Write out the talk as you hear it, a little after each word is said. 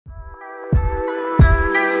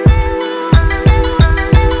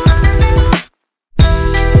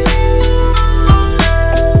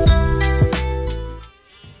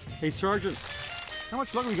Hey, Sergeant, how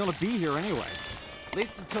much longer are we gonna be here anyway? At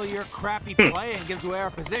least until your crappy play and gives away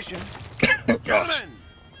our position. Oh, gosh. Gentlemen,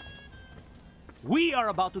 we are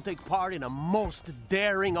about to take part in a most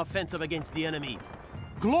daring offensive against the enemy.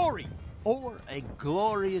 Glory or a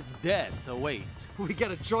glorious death await. We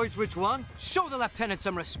get a choice which one? Show the lieutenant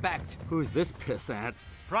some respect. Who's this pissant?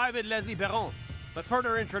 Private Leslie Perron, but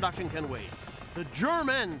further introduction can wait. The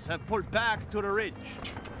Germans have pulled back to the ridge.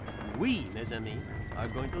 We, mes amis, are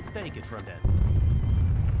going to take it from them.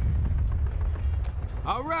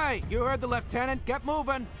 All right, you heard the lieutenant. Get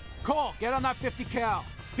moving. Cole, get on that 50 cal.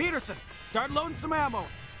 Peterson, start loading some ammo.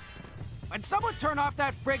 And someone turn off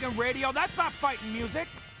that friggin' radio. That's not fighting music.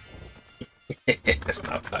 That's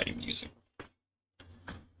not fighting music.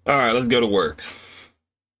 All right, let's go to work.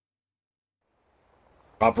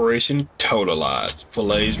 Operation Totalize,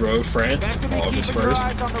 Falaise Road, France, Best to be August keeping your 1st,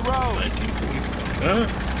 eyes on the road.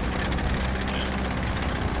 1945.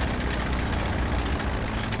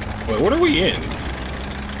 Wait, what are we in?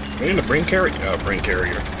 We're in the Bring Carrier? Oh, Bring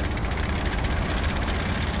Carrier.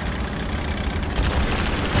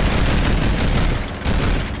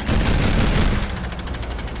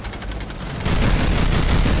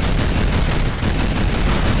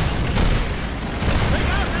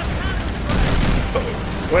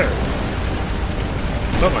 Where?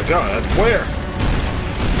 Oh my god, where?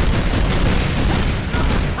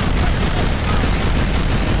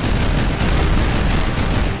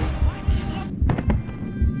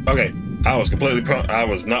 Okay, I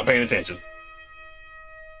was not paying attention.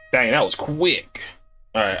 Dang, that was quick.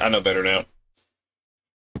 Alright, I know better now.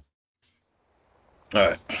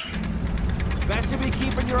 Alright. Best to be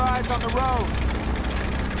keeping your eyes on the road.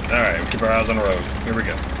 Alright, keep our eyes on the road. Here we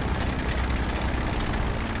go.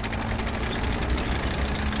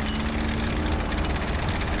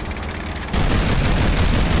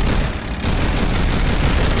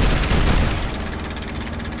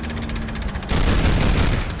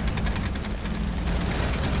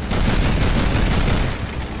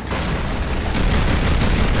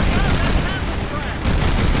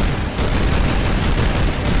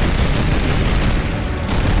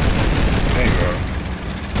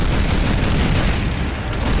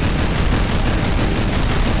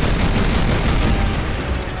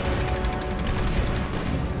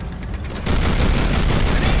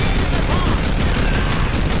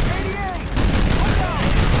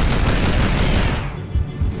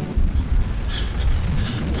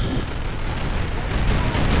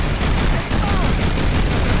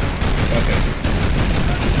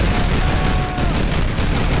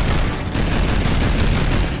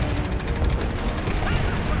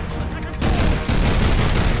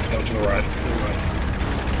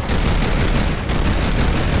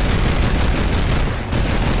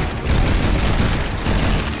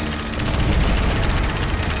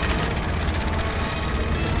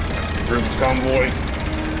 Convoy.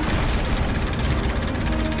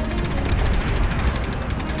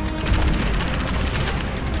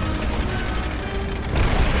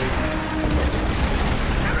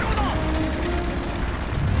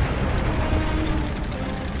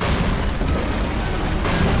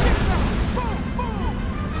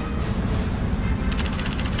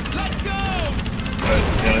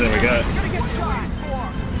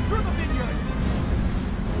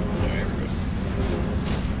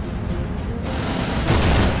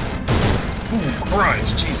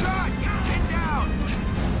 Christ, Jesus.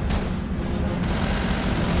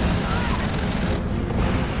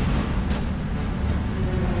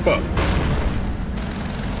 Fuck.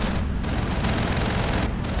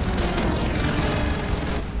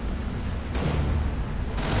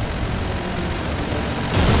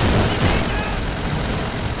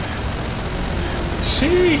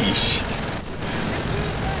 Sheesh.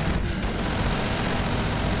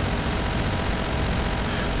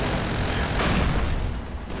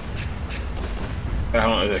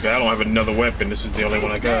 I don't have another weapon. This is the only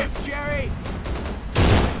one I got. Jerry.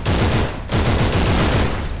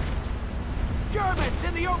 Germans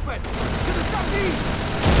in the open to the southeast.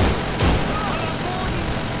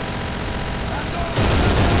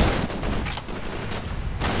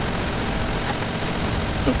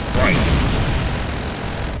 Christ.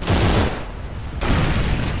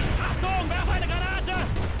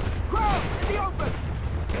 Crowds in the open.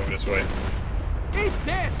 Go this way. Eat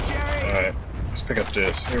this, Jerry. All right. Let's pick up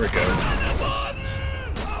this. Here we go.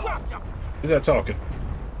 Who's that talking?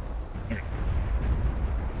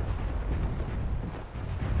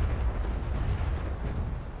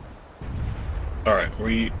 Alright,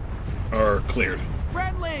 we are cleared.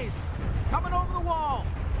 Friendlies! Coming over the wall!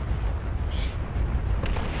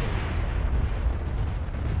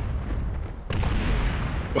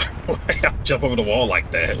 Why y'all jump over the wall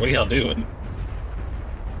like that? What are y'all doing?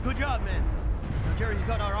 Good job, men. Now, Jerry's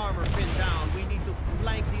got our armor pinned down. We need to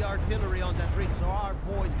flank the artillery on that bridge so our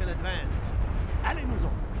boys can advance. Allez, nous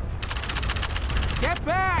on. Get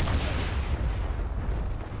back!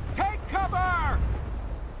 Take cover!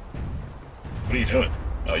 What are you doing?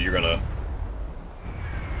 Oh, you're gonna...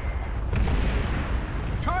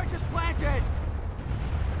 Charge is planted!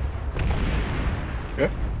 Yeah.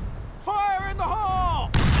 Fire in the hole!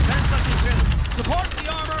 10 seconds in. Support the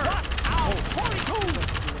armor! Ow! 42!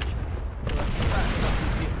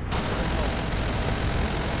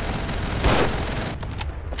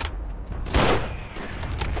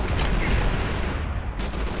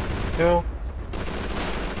 No.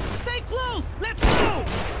 Stay close! Let's go!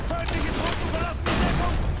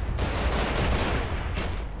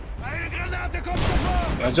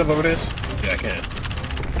 Can I jump over this? Yeah, I can.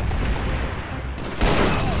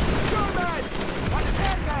 Germans! On the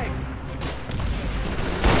sandbags!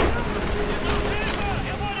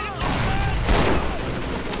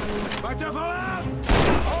 Weiter voran!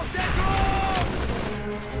 Auf Deckung!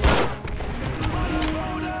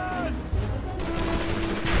 Boden!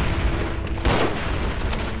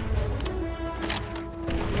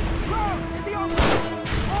 Roads in the open!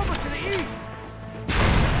 Over to the east!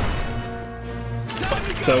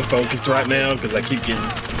 So focused right now because I keep getting...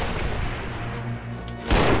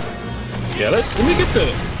 Yeah, let me get the...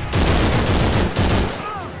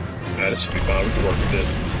 Nah, this should be fine. We can work with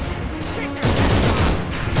this.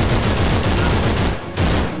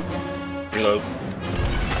 Reload.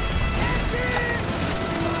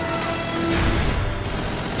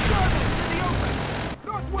 Germans in the open!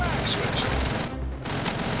 Northwest! Switch.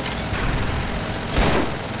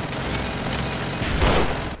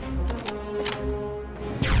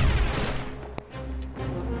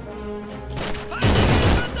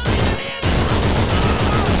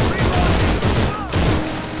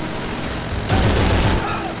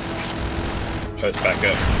 Let's back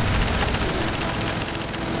up.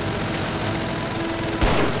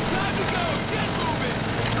 Time to go! Get moving!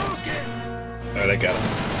 Nose get! Alright, I got it.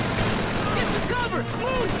 Get to cover!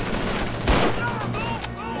 Move!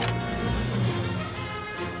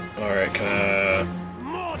 Alright, can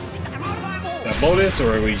I blow this,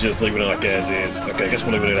 or are we just leaving it like as is? Okay, I guess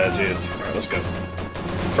we'll leave it as is. Alright, let's go.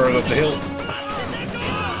 Further up the hill.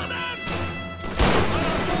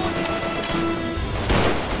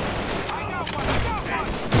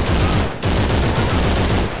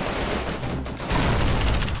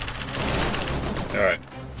 Alright.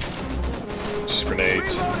 Just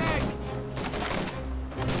grenades.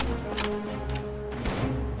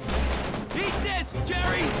 Eat this,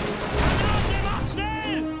 Jerry!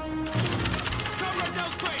 Cover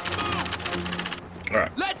those crates! Move!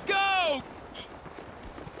 Alright, Let's go!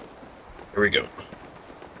 here we go.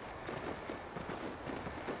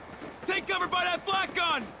 Take cover by that flak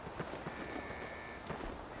gun!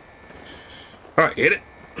 Alright, hit it.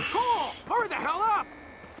 Cool! Hurry the hell up!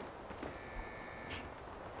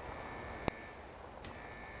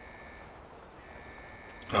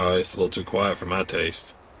 Oh, it's a little too quiet for my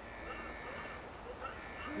taste.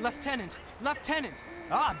 Lieutenant! Lieutenant!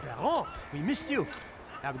 Ah, Baron! We missed you.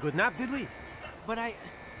 Have a good nap, did we? But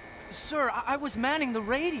Sir, I was manning the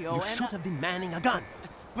radio You and... should have been manning a gun.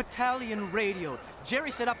 Battalion radio.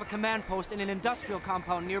 Jerry set up a command post in an industrial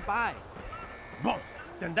compound nearby. Bon,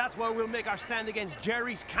 then that's where we'll make our stand against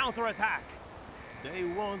Jerry's counterattack. They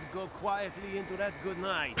won't go quietly into that good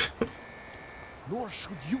night. Nor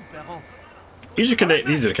should you, Baron. These are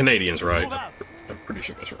the Canadians, right? Move out. I'm pretty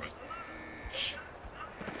sure that's right.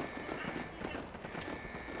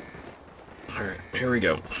 Alright, here we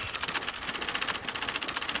go.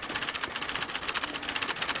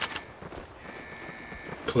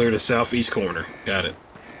 Clear the southeast corner. Got it.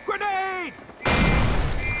 Grenade!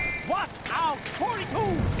 What? Ow! 42!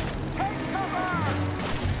 Take cover!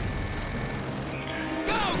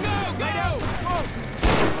 Go, go, go! Lay down some smoke!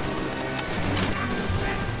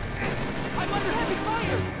 I'm under heavy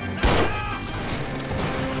fire!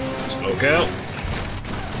 Smoke out.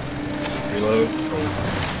 Reload.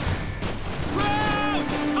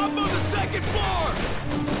 Rounds! Up on the second floor!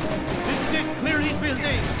 This is it! Clear these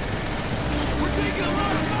buildings! We're taking a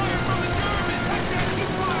lot of fire from the Germans! That's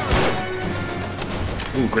asking fire!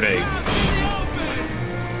 Ooh, grenade. Rounds in the open!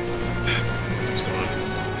 What's going on?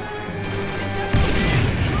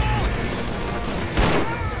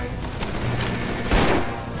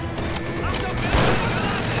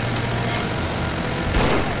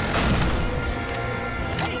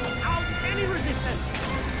 Take out any resistance!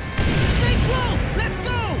 Stay close! Let's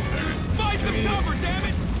go! Find some cover, damn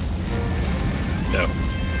it! No.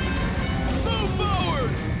 Move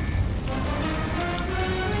forward!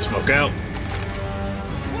 out.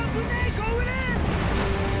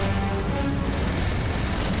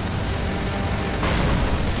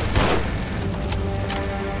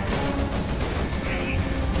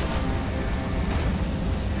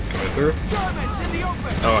 Coming through. Germans in the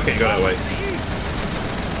open. Oh, I can't go that way. To the east.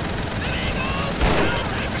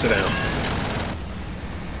 Sit down.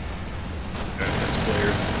 Alright, that's clear.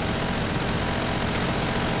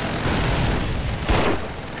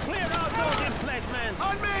 Clear out those emplacements.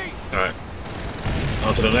 On me. Alright.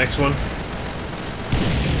 On to the next one.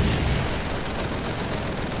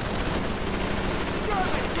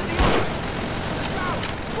 Germans in the open. To the south.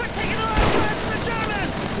 We're taking a lot of the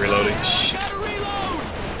Germans. Reloading. Shh. Gotta reload.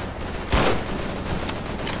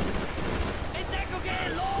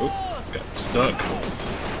 Oop, got stuck.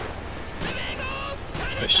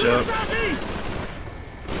 Nice shot. Southeast.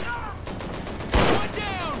 One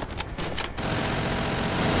down.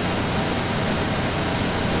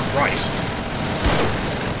 Christ.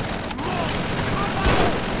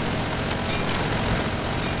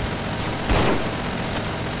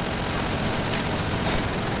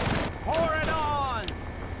 Pour it on.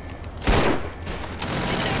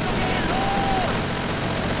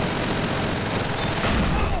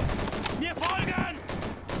 Wir folgen.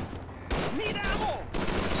 Need ammo.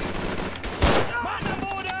 Mann am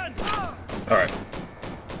Boden. Alright.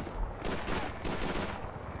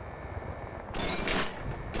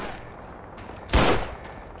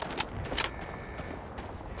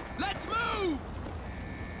 Let's move.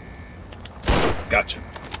 Gotcha.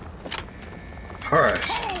 Alright.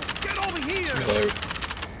 Oh, get over here. Reload.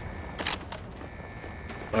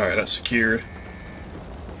 Alright, that's secured.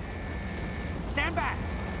 Stand back.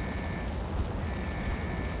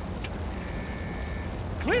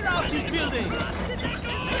 Clear out these buildings.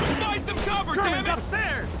 Find some cover, Germans damn it.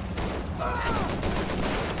 upstairs.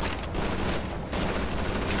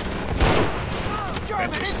 German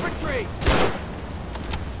Interesting. infantry.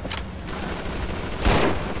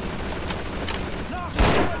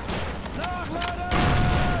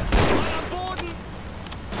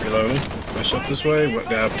 Reloading. Push up this way. What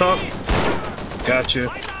guy up top? Gotcha.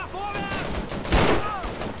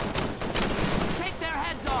 Take their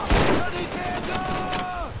heads off.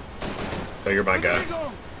 Oh, you're my guy.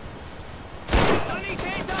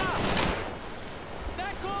 Sanitäter!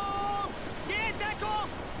 Deckung! Geht Deckung!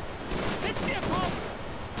 Mit mir, komm!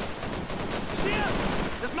 Stirb!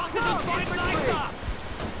 Das macht es uns Feind leichter!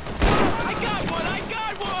 I got one. I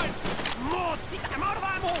got one. Mord. I'm out of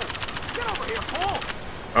ammo. Get over here, Paul.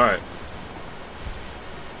 Alright.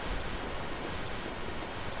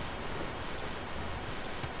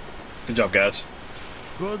 Good job, guys.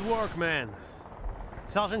 Good work, man.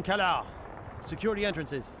 Sergeant Callar, secure the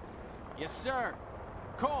entrances. Yes, sir.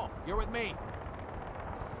 Cole, you're with me.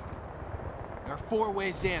 There are 4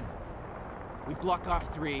 ways in. We block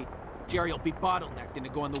off 3. Jerry will be bottlenecked into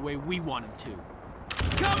going the way we want him to.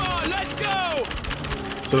 Come on, let's go!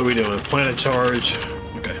 So what are we doing? Plan a charge.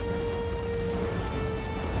 Okay.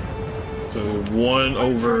 So 1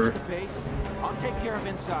 over. The base. I'll take care of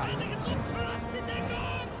inside.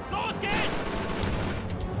 Los geht's!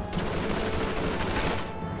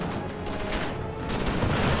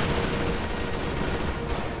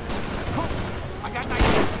 Cool. I got knife.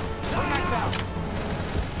 Turn that down.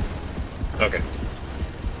 Okay.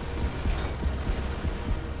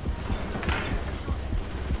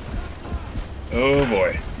 Oh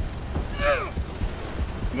boy.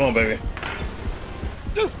 Come on, baby.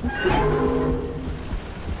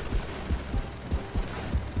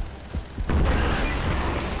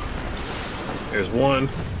 There's 1.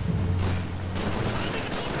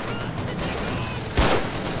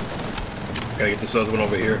 Gotta get this other one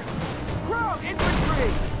over here. Ground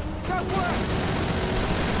infantry. Southwest.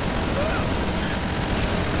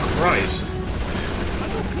 Christ.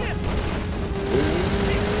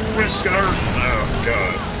 Risk it. Oh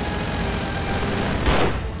god.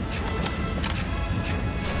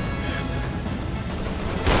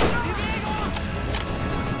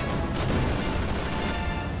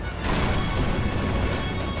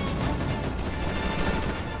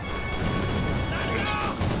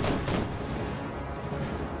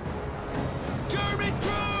 German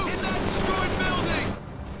troops in that destroyed building.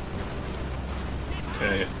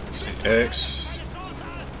 Okay, let's see. X.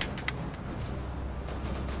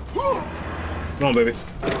 Come on, baby.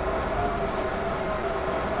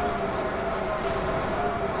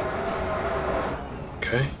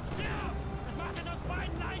 Okay.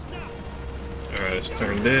 Alright, let's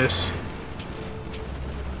turn this.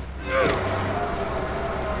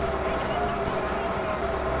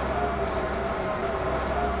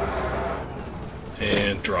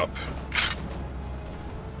 And drop.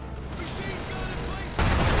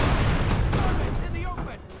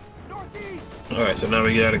 Alright, so now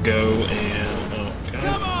we gotta go and... Oh, Come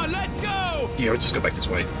God. on, let's go! Yeah, let's just go back this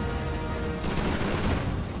way.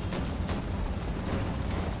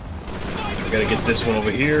 We gotta get this one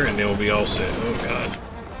over here, and then we'll be all set. Oh, God.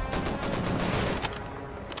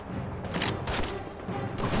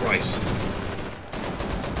 Christ.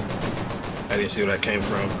 I didn't see where that came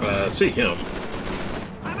from. See him.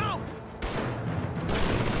 I'm out!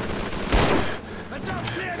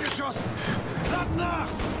 Verdammt, leergeschossen! Lass nach!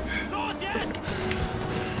 Los jetzt!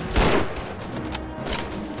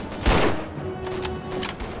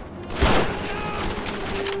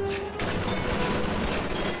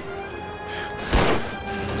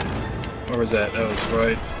 Where was that? That was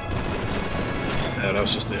right. No, that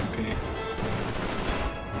was just the MP.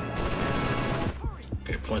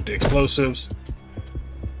 Okay, plenty of explosives.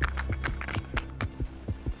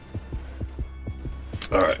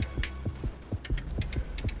 Alright.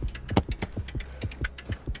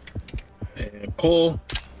 And pull.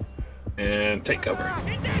 And take cover.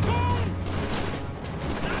 In Deckung!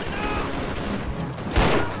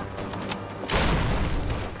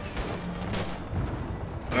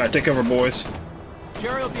 Alright, take cover, boys.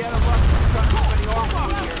 Jerry will be out of luck if you try to move any armor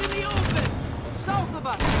Out here. in the open! South of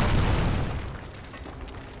us!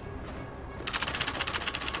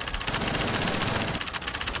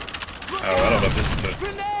 Oh, I don't know if this is it.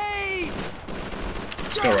 Grenade!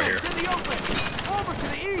 Let's go right here. It's in the open. Over to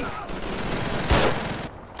the east.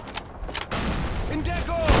 In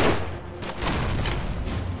Deckung!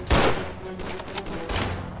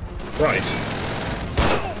 Right.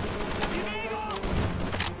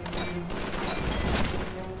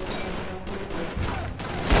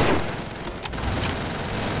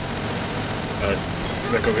 Let's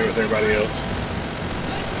back over here with everybody else.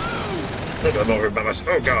 I'm over here by myself.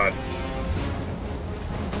 Oh, God.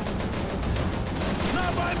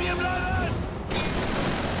 Nah bei mir bleiben!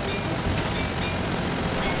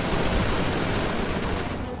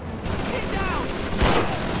 Get down!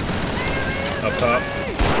 Up top.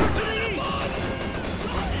 To the east!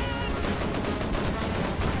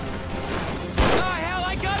 Ah, hell,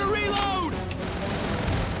 I gotta reload!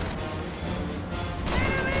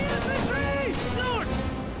 Enemy infantry! North!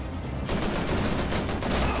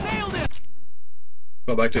 Nailed it!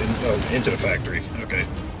 Go back to into the factory. Okay.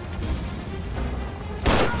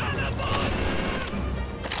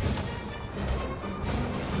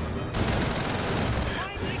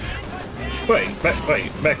 Wait,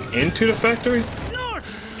 back into the factory? North!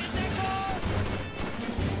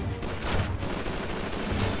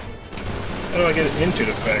 How do I get into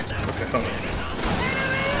the factory? Okay, hold on.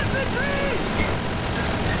 Enemy infantry!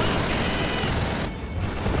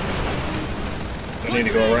 I need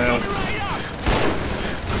to go around. Right up!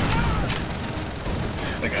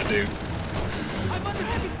 I think I do. I'm under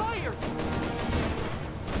heavy fire!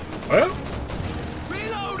 Well,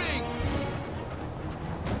 Reloading!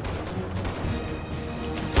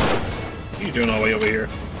 what are you doing all the way over here?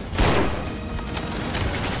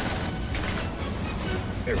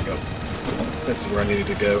 There we go. This is where I needed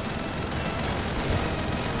to go.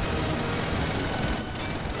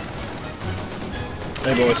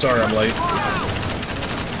 Hey boy, sorry I'm late.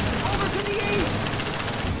 Over to the east!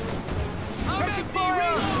 I'm empty,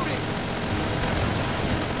 reloading!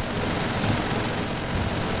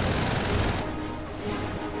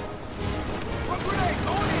 What grenade?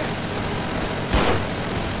 Going in.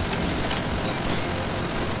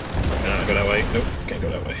 Can I go that way? Nope, can't go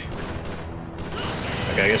that way.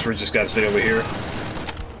 Okay, I guess we just gotta stay over here.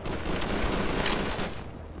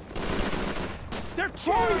 They're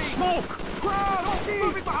throwing smoke. Crowds,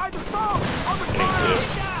 moving behind the smoke. Open Take fire.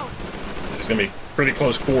 this. Down! It's gonna be pretty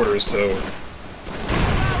close quarters, so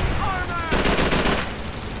Armor!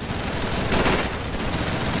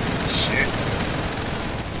 shit.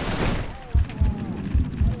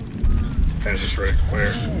 Panzer strike.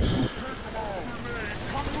 Where?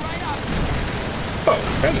 Coming right up! Oh,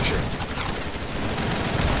 Panzer strike.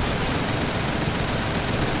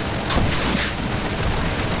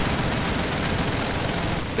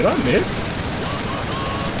 Did I miss?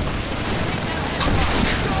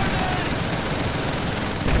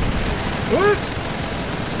 What?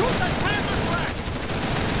 Shoot that Panther flag!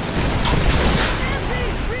 Empty!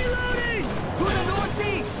 Reloading! To the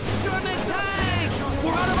northeast! German tank!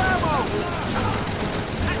 We're out of ammo.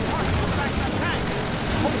 That target looks like a tank!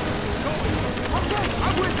 Okay,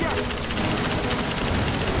 I'm with you.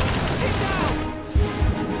 Get down!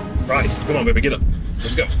 Christ, come on, baby, get up.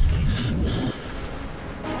 Let's go.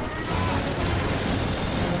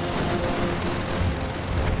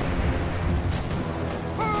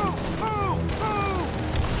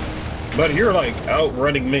 But you're like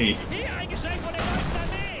outrunning me. Hier, ein Geschenk von den Deutschen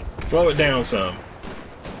Armee! Slow it down some.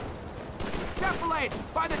 Defilade!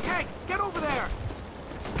 By the tank! Get over there!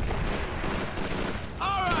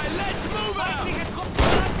 All right, let's move out.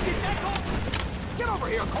 Get over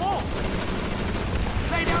here, Cole!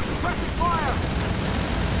 Lay down suppressing fire!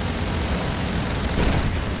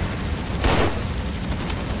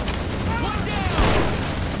 One down.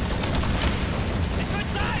 Es wird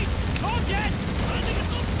Zeit. Los jetzt.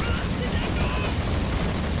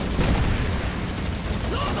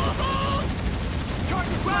 Los, los, los.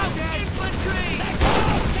 Charges grounded! Infantry.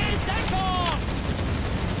 Deckung. Get Deckung.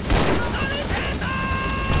 Sanitäter.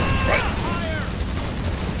 Fire.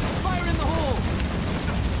 Fire in the hole.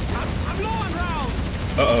 I'm low on rounds.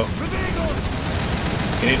 Uh-oh. Bewegung.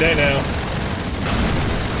 Any day now.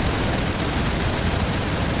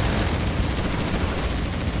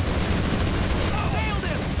 Nailed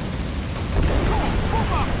him.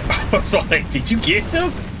 I was like, did you get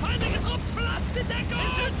him? Feindliche Truppen verlassen die Deckung.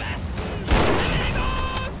 Im Südwesten.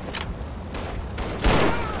 Bewegung.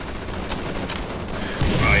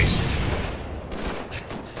 Nice.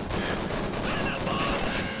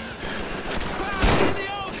 Crowds in the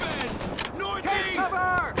open. Take Northeast.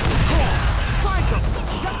 cover! Cole! Find them!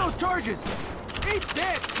 Set those charges! Eat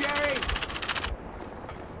this, Jerry!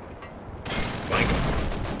 Flank him.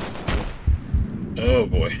 Oh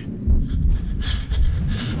boy.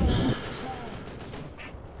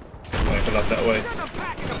 Flank it up that way. Send them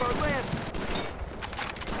packing to Berlin!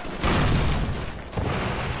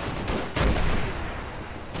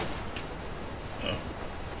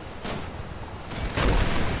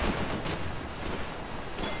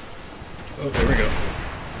 Oh, there we go.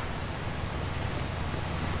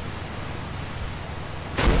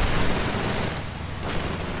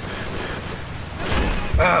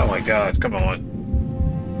 Oh my god, come on.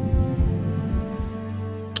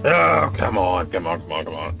 Oh, come on, come on, come on,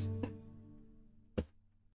 come on.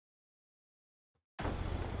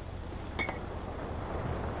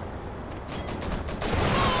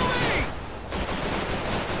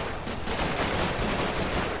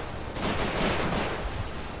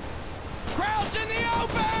 Crowds in the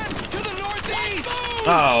open. To the northeast.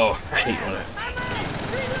 Oh, I hate when it.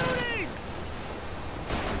 Reloading.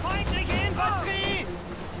 Feindliche Infanterie.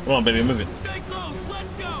 Come on, baby, move it. Stay close.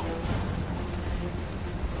 Let's go.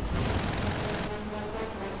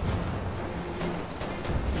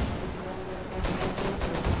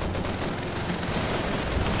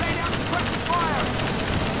 Lay down suppressing fire!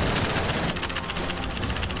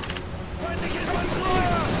 Feindliche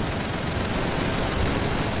Infanterie.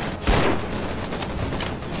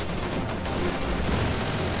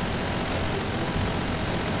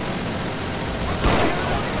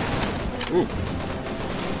 Ooh,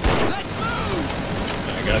 Let's move.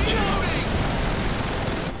 I got you. Reloading.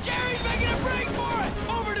 Jerry's making a break for it.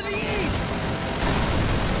 Over to the east.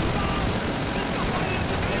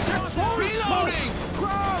 Reloading.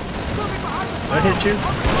 Crowds! Moving behind the I hit you?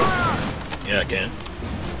 Open fire! Yeah, I can.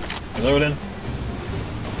 Reloading.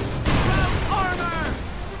 Crowd armor.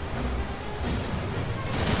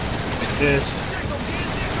 Like this. Deckle, get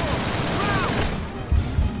Deckle. Crowd.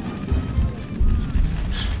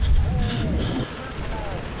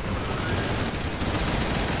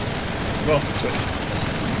 Well, this way.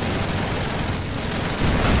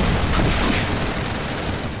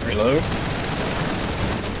 Reload.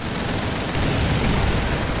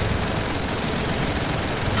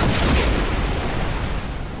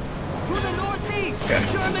 To the northeast. Okay.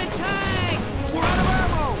 German tank. We're out of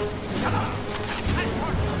ammo!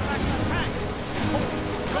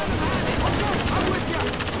 I'm with you!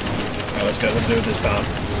 Alright, let's go. Let's do it this time.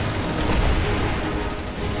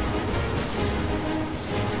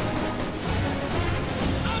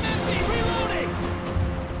 I'm empty. Reloading.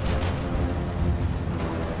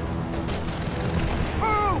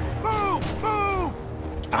 Move! Move!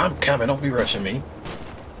 Move! I'm coming. Don't be rushing me.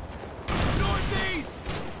 Northeast.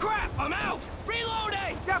 Crap. I'm out.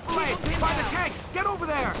 Reloading. Defilade! Keep 'em pinned By the down. tank! Get over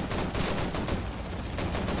there!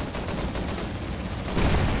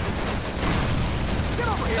 Get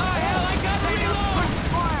over here! The hell, I got Lay down reload. suppressing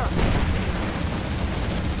fire!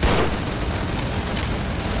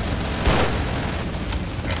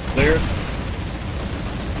 Cleared.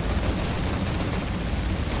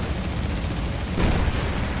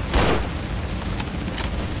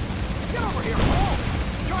 Get over here, Cole!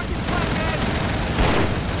 Charges planted!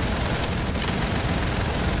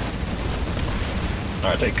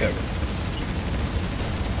 Alright, take cover.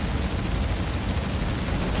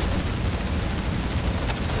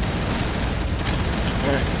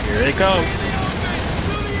 Alright, here they come. In the open.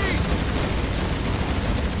 To the east.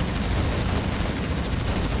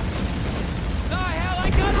 The hell, I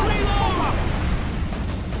got reload.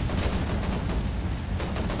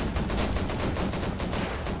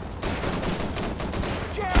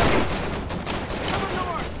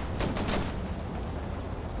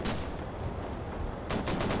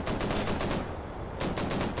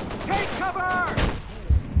 Take cover!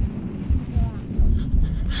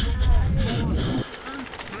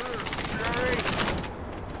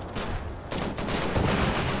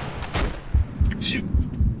 Shoot.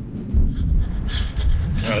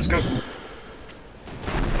 Alright, let's go.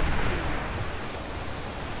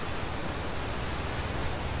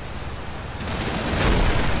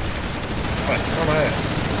 Right, where am I at?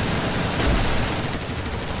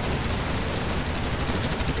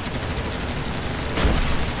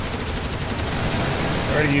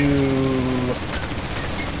 Where are you?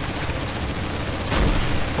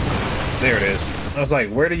 There it is. I was like,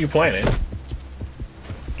 where do you plant it?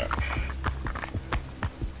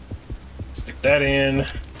 Stick that in.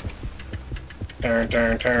 Turn,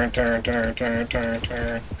 turn, turn, turn, turn, turn, turn,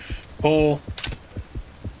 turn. Pull.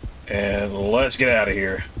 And let's get out of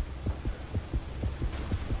here.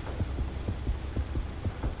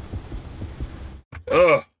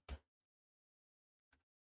 Ugh.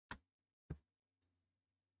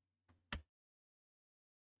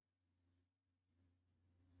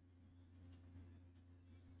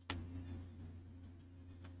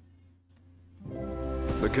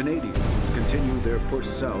 The Canadians continue their push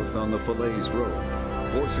south on the Falaise Road,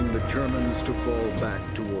 forcing the Germans to fall back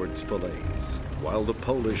towards Falaise, while the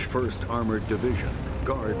Polish 1st Armored Division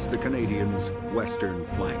guards the Canadians' western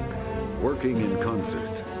flank. Working in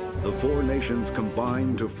concert, the four nations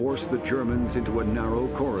combine to force the Germans into a narrow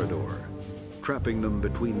corridor, trapping them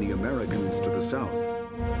between the Americans to the south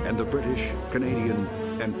and the British, Canadian,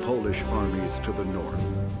 and Polish armies to the north.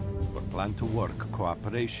 For plan to work,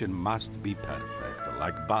 cooperation must be perfect,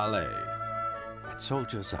 like ballet. But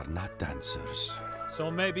soldiers are not dancers.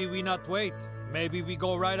 So maybe we not wait. Maybe we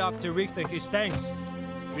go right after Richter his tanks.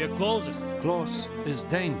 We are closest. Close is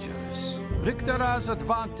dangerous. Richter has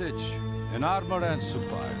advantage in armor and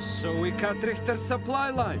supplies. So we cut Richter's supply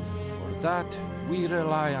line. For that, we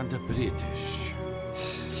rely on the British.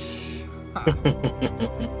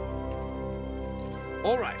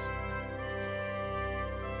 All right.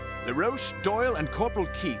 LaRoche, Doyle, and Corporal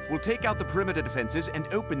Keith will take out the perimeter defenses and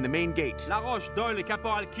open the main gate. Laroche, Doyle et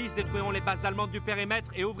Caporal Keith détruiront les bases allemandes du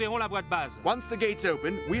périmètre et ouvriront la voie de base. Once the gate's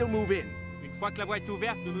open, we'll move in. Une fois que la voie est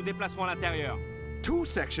ouverte, nous nous déplacerons à l'intérieur. Two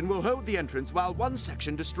sections will hold the entrance while one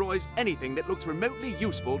section destroys anything that looks remotely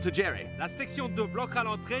useful to Jerry. La section 2 bloquera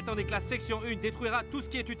l'entrée tandis que la section 1 détruira tout ce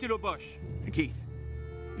qui est utile aux Boches. And Keith,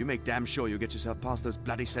 you make damn sure you get yourself past those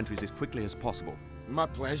bloody sentries as quickly as possible. My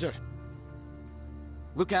pleasure.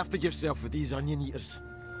 Look after yourself with these onion eaters.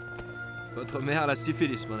 Votre mère a la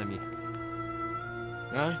syphilis, mon ami.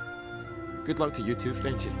 Aye. Good luck to you too,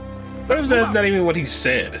 Frenchie. That's not even what he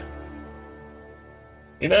said.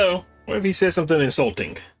 You know, what if he said something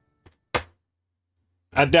insulting?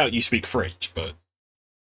 I doubt you speak French, but...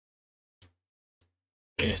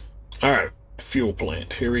 yeah. Alright, fuel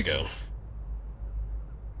plant. Here we go.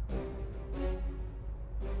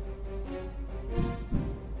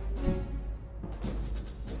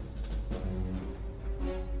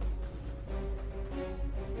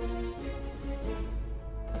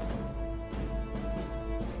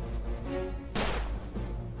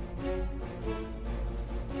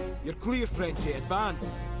 You're clear, Frenchie.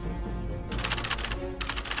 Advance.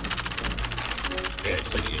 Yeah,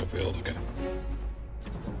 Lady Infield, okay.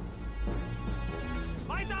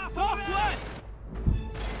 Weiter vorwärts!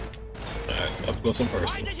 Alright, up close and personal.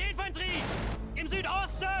 Feindliche Infanterie! Im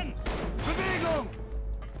Südosten! Bewegung!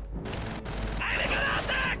 Eine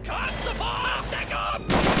Granate! Kommt sofort auf Deckung!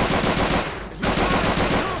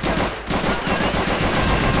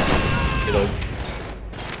 You know,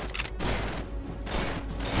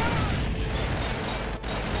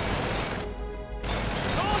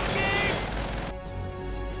 Los geht's!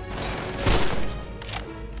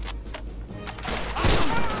 Achtung!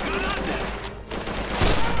 Granate!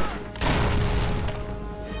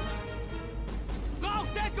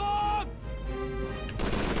 Rauchdeckung!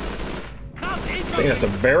 I think that's a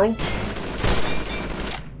barrel?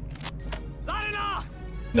 Lade nach!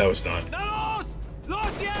 No, it's not. Na los!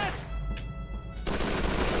 Los jetzt!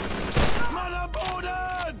 Mann am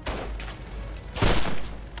Boden!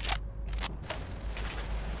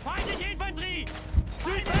 Feindliche Infanterie!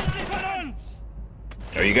 Südwestlich von uns!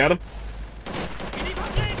 Oh, you got him? In die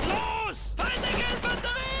Fabrik! Los! Feindliche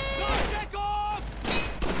Infanterie! Rauchdeckung!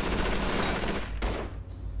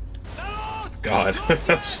 Na los! God.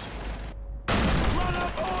 Mann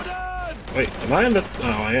am Boden! Wait, am I in the... oh,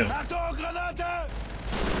 I am. Achtung, Granate!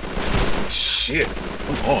 Shit.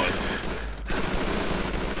 Come on.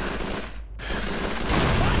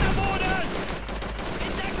 Mann am Boden!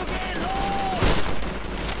 In Deckung gehen! Los!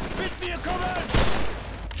 Mit mir kommen!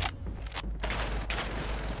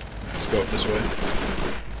 Let's go up this way.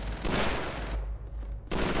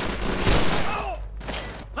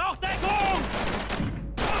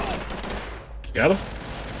 Got him?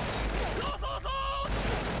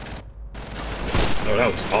 Oh,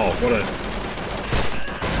 that was off. What a...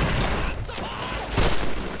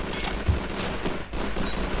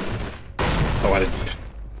 Oh, I didn't...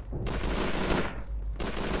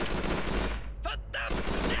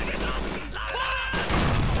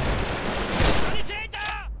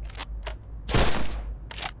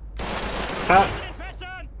 Ah.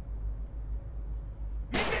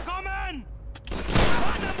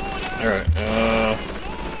 Alright,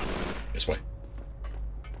 this way.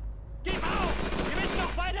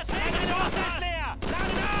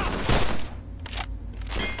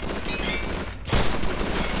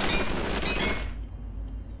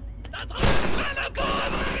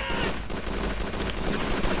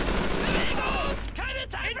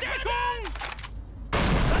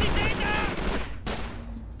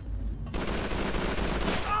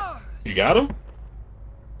 You got him?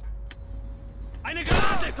 Eine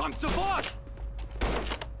Granate kommt sofort!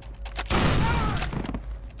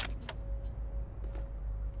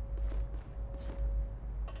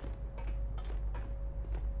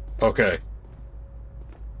 Okay.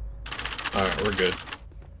 Alright, we're good.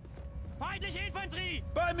 Feindliche Infanterie!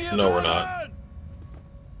 Bei mir No, we're not.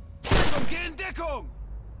 Deckung, geh in Deckung!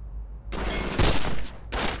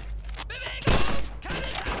 Bewegung!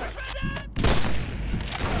 Keine Zeit verschwenden!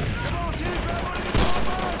 Er braucht Hilfe, er wurde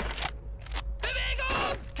getroffen!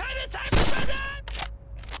 Bewegung! Keine Zeit verschwenden!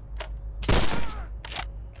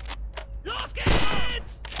 Los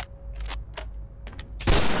geht's!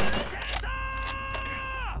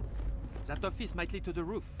 That office might lead to the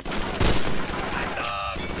roof.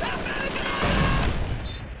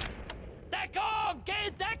 Deckung! Geh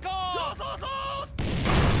in Deckung! Los, los, los!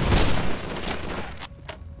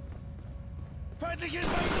 Feindliche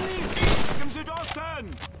Infanterie! Im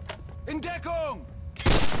Südosten! In Deckung!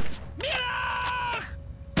 Mir nach!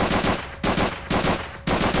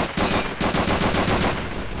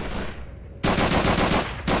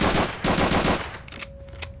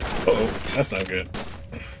 Uh-oh, that's not good.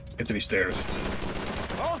 Let's get to these stairs.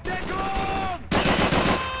 Auf Deckung!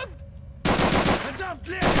 Verdammt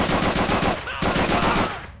leer!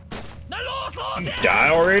 Na los, los! You Jetzt! die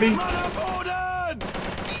already? Mann am Boden!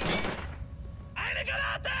 Eine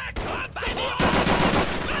Granate! Kommt bei mir!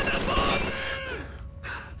 Mann am Boden!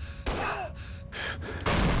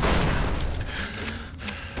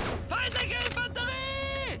 Feindliche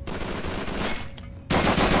Infanterie!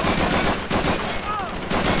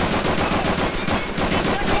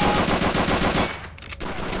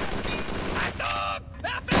 Achtung!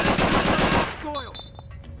 Werfe eine Granate!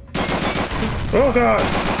 Oh god!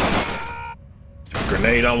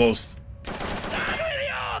 Grenade almost.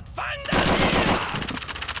 Idiot! Fang das hier!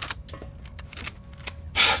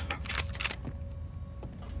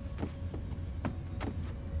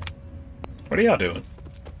 What are y'all doing?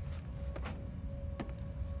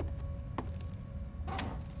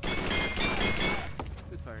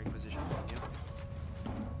 Good firing position. Yeah.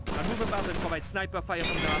 I'll move about and provide sniper fire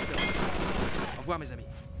from the rafters. Au revoir, mes amis.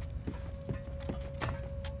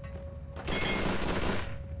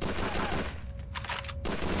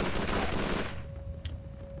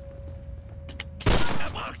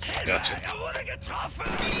 Braucht Hilfe! Gotcha. Wurde getroffen!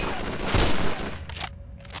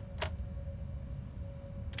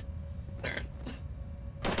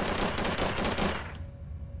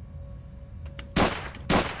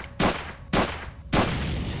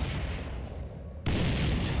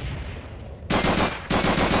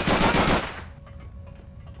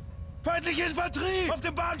 Feindliche Infanterie! Auf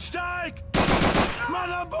dem Bahnsteig!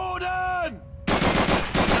 Mann am Boden!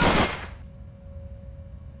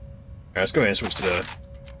 Alright, let's go ahead and switch to the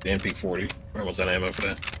MP40. Or was that ammo for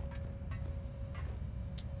that?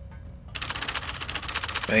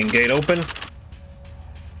 Main gate open.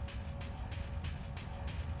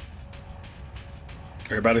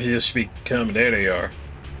 Everybody just be coming. There they are.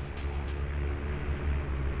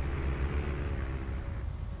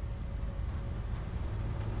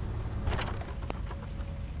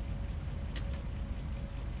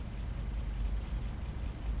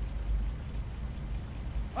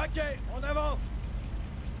 Okay, on avance!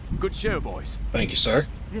 Good show, boys. Thank you, sir.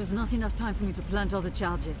 There's not enough time for me to plant all the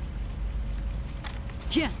charges.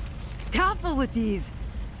 Tiens, careful with these.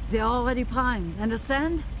 They're already primed,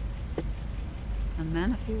 understand? A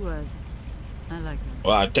man, a few words. I like them.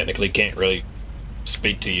 Well, I technically can't really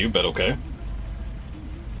speak to you, but okay.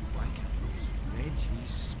 Why can't those Reggies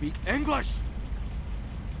speak English?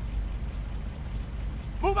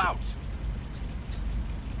 Move out!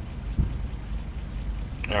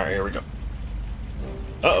 Alright, here we go.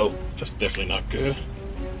 Uh-oh. That's definitely not good.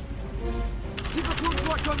 Keep a close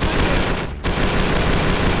watch on Reggie!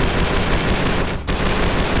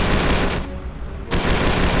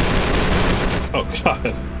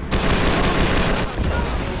 God.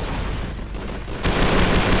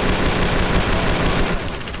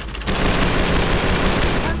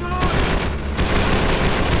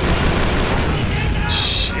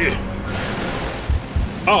 Shit.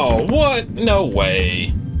 Oh, what? No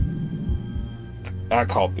way. I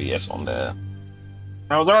called BS on that.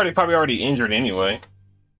 I was probably already injured anyway.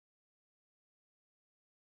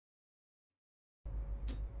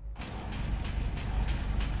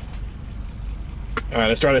 Alright,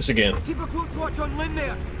 let's try this again. Keep a close watch on Lynn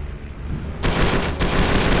there.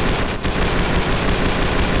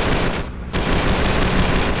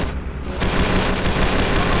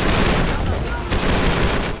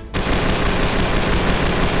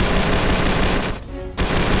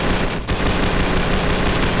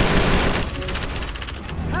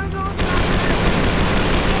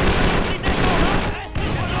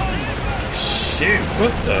 Shoot,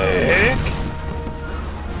 what the heck?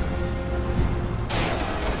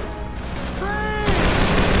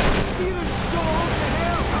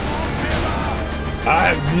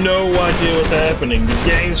 I have no idea what's happening. The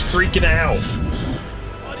game's freaking out.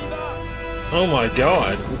 Oh my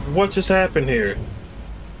god. What just happened here?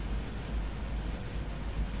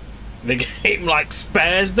 The game like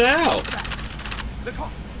spazzed out.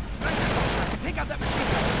 Take out that machine gun.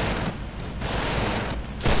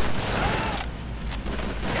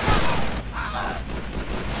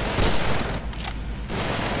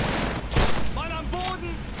 Mann am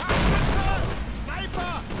Boden! Scharfschütze!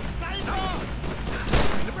 Sniper! Sniper!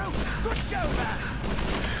 Good show, man!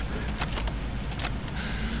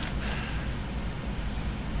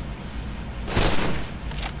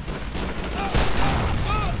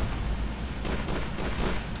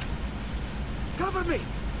 Cover me!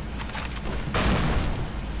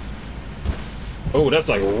 Oh, that's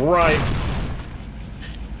like right.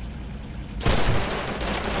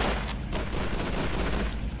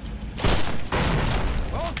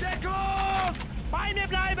 Auf Deckung! Bei mir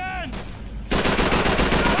bleiben!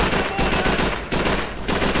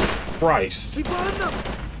 Christ. Sie wollen them!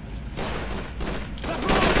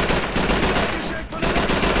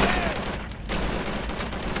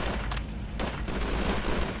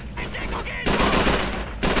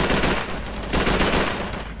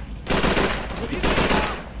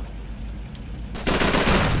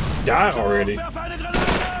 Die already.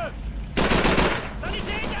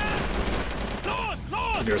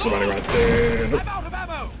 There's somebody right there. I'm out of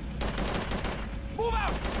ammo! Move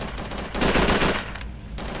out!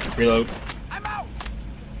 Reload. I'm out!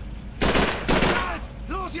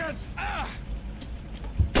 Los jetzt!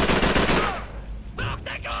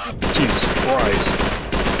 Jesus Christ.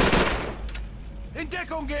 In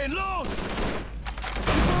Deckung gehen, los!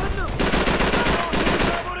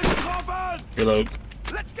 Reload.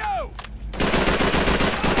 Let's go!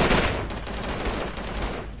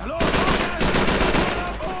 Hallo,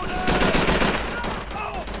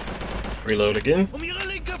 Reload again. Ihre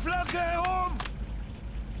linke Flanke herum!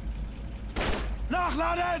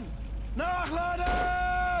 Nachladen!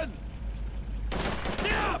 Nachladen!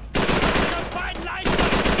 Ja! Das beiden Leichter!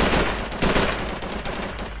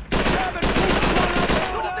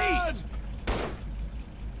 East!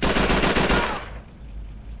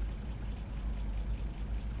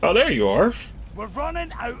 Oh, there you are. We're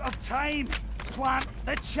running out of time. Plant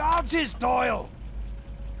the charges, Doyle.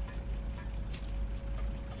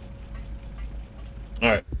 All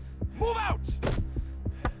right. Move out.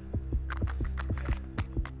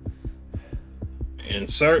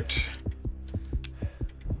 Insert.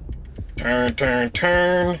 Turn, turn,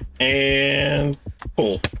 turn, and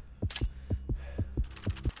pull.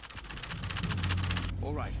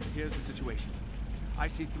 All right, here's the situation. I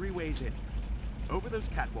see 3 ways in. Over those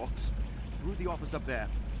catwalks, through the office up there,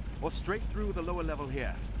 or straight through the lower level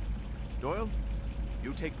here. Doyle,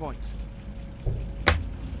 you take point.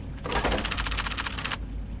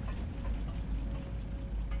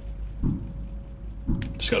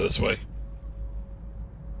 Let's go this way.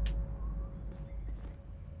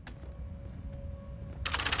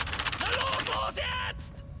 Los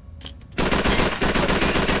jetzt!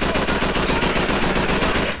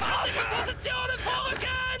 Positionen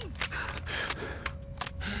vorrücken!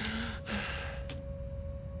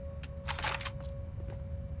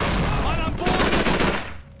 Mann am Boden!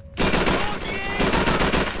 Los geht's!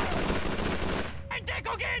 In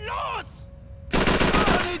Deckung gehen, los!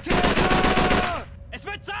 Sanitäter! Es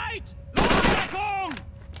wird Zeit! Los, Deckung!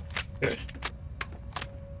 Okay.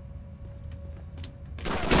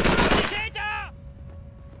 Sanitäter!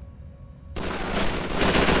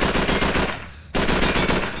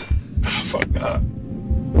 Oh, fuck that.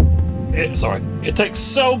 Sorry. It takes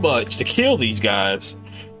so much to kill these guys.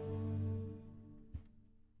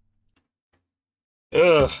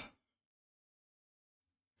 Ugh.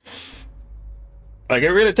 Like, it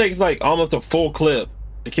really takes, like, almost a full clip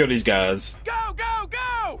to kill these guys. Go, go,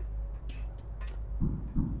 go!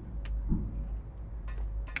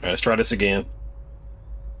 Alright, let's try this again.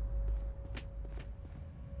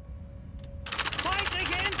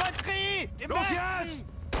 Feindliche Infanterie! Im Los Westen! jetzt!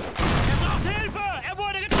 Braucht Hilfe!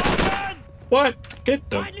 Wurde getroffen! What? Get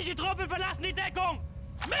the... Feindliche Truppen verlassen die Deckung!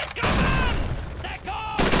 Mitkommen!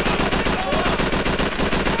 Deckung!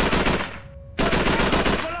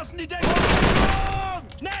 Verlassen die Deckung!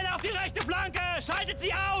 Schnell auf die rechte Flanke! Schaltet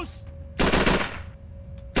sie aus!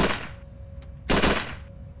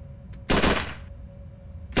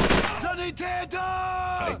 Sanitäter!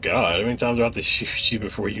 My God, how many times do I have to shoot you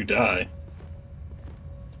before you die?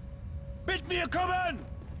 Mit mir kommen!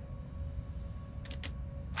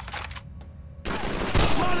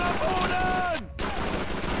 Mann am Boden!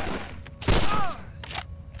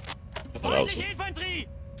 I thought that was, Feindliche Infanterie!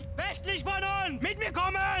 Westlich von uns! Mit mir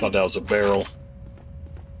kommen! I thought that was a barrel.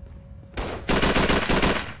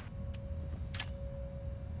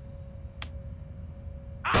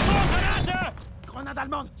 Achtung, Granate! Grenade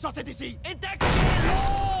allemande, sortez d'ici! In Deckung gehen!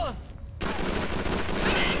 Los!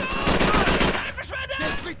 Bewegung! Zeit verschwenden!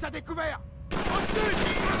 Der Fritz a découvert!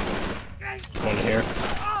 One here.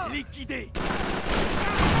 Liquidé!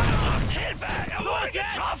 Hilfe! Wurde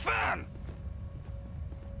getroffen!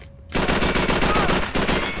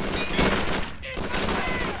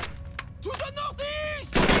 To the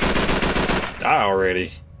northeast! Die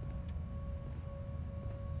already.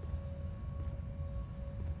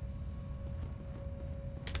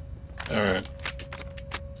 Alright.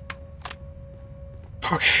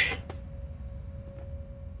 Okay.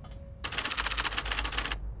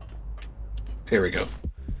 Here we go.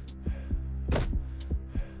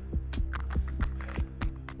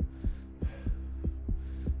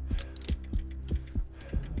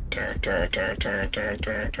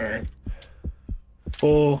 Turn.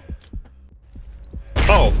 Full.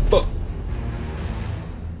 Oh, fuck.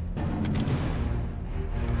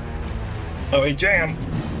 Oh, he jammed.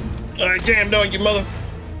 I jammed on you, mother.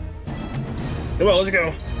 Come on, let's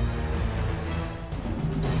go.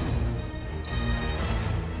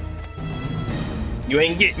 You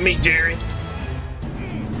ain't getting me, Jerry.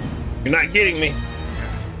 You're not getting me.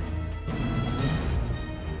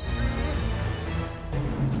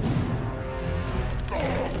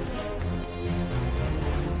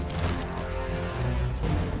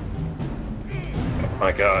 Oh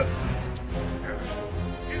my God.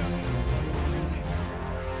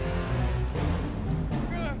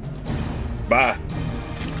 Bye.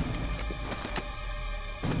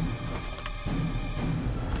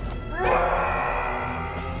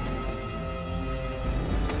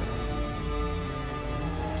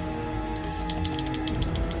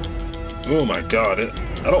 Oh my God,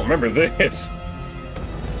 I don't remember this.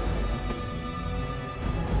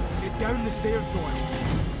 Get down the stairs, Doyle.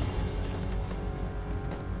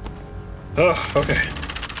 Oh, okay.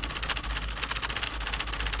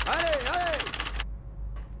 Allez, allez!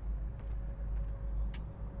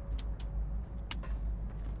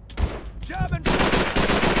 German!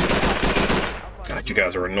 God, you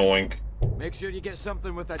guys are annoying. Make sure you get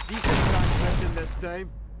something with a decent transmission this time.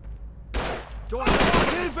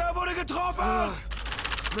 Hilfe, wurde getroffen!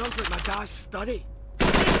 Smells like my dad's study.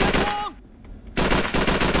 Deckung!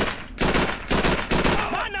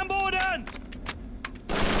 Mann am Boden!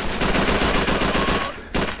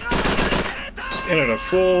 Just entered a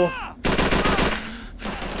full.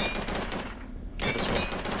 This one.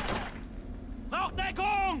 Braucht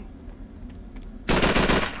Deckung!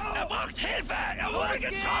 Braucht Hilfe! Wurde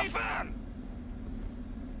getroffen!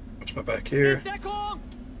 Watch my back here. Deckung!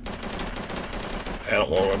 I don't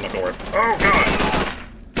worry, I'm not gonna worry. Oh God!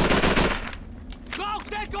 Braucht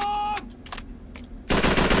Deckung!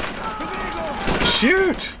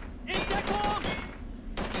 Shoot! In Deckung!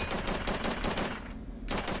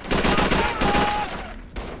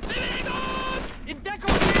 Bewegung! In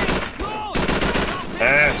Deckung gehen! Los!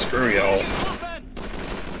 Ah, screw y'all. Getroffen!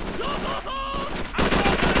 Los, los, los!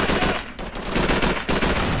 Achtung, Granate!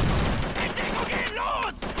 In Deckung gehen!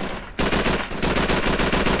 Los!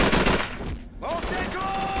 Auf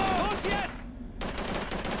Deckung! Los jetzt!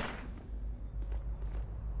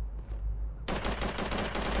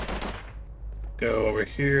 Go over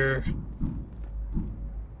here.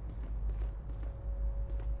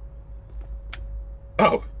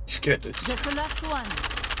 Oh, get this. Just the last one.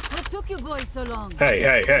 What took you boys so long?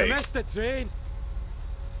 Hey. Missed the train.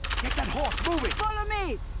 Get that horse moving! Follow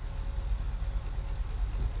me!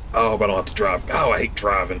 Oh, but I don't have to drive. Oh, I hate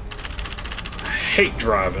driving. I hate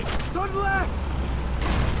driving. Turn left!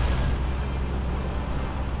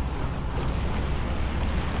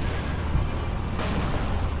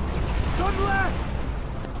 left!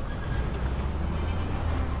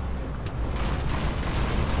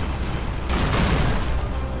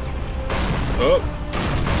 Oh.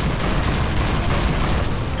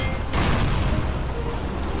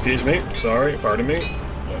 Excuse me. Sorry. Pardon me.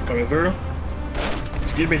 Not coming through.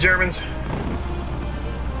 Excuse me, Germans.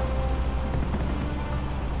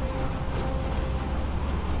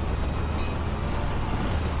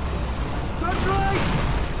 Turn right!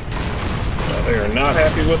 Oh, they are not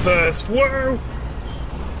happy with us. Whoa!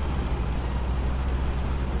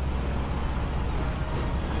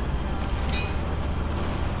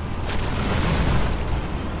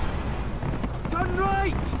 Turn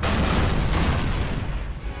right!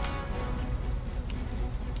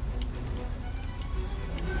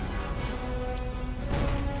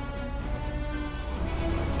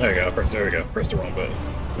 There we go. There we go. Press the wrong button.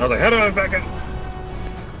 I was like, how do I back up?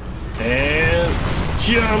 And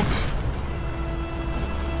jump.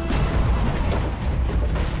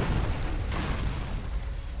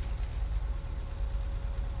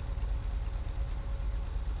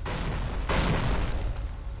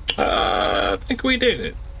 I think we did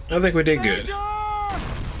it. I think we did good.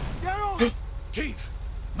 Keith!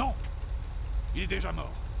 Non! Il est déjà mort.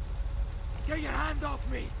 Get your hand off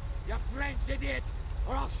me, you French idiot,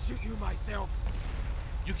 or I'll shoot you myself.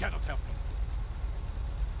 You cannot help him.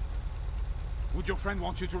 Would your friend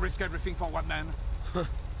want you to risk everything for one man?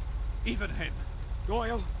 Even him.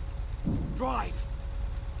 Doyle, drive.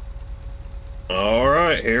 All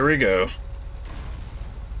right, here we go.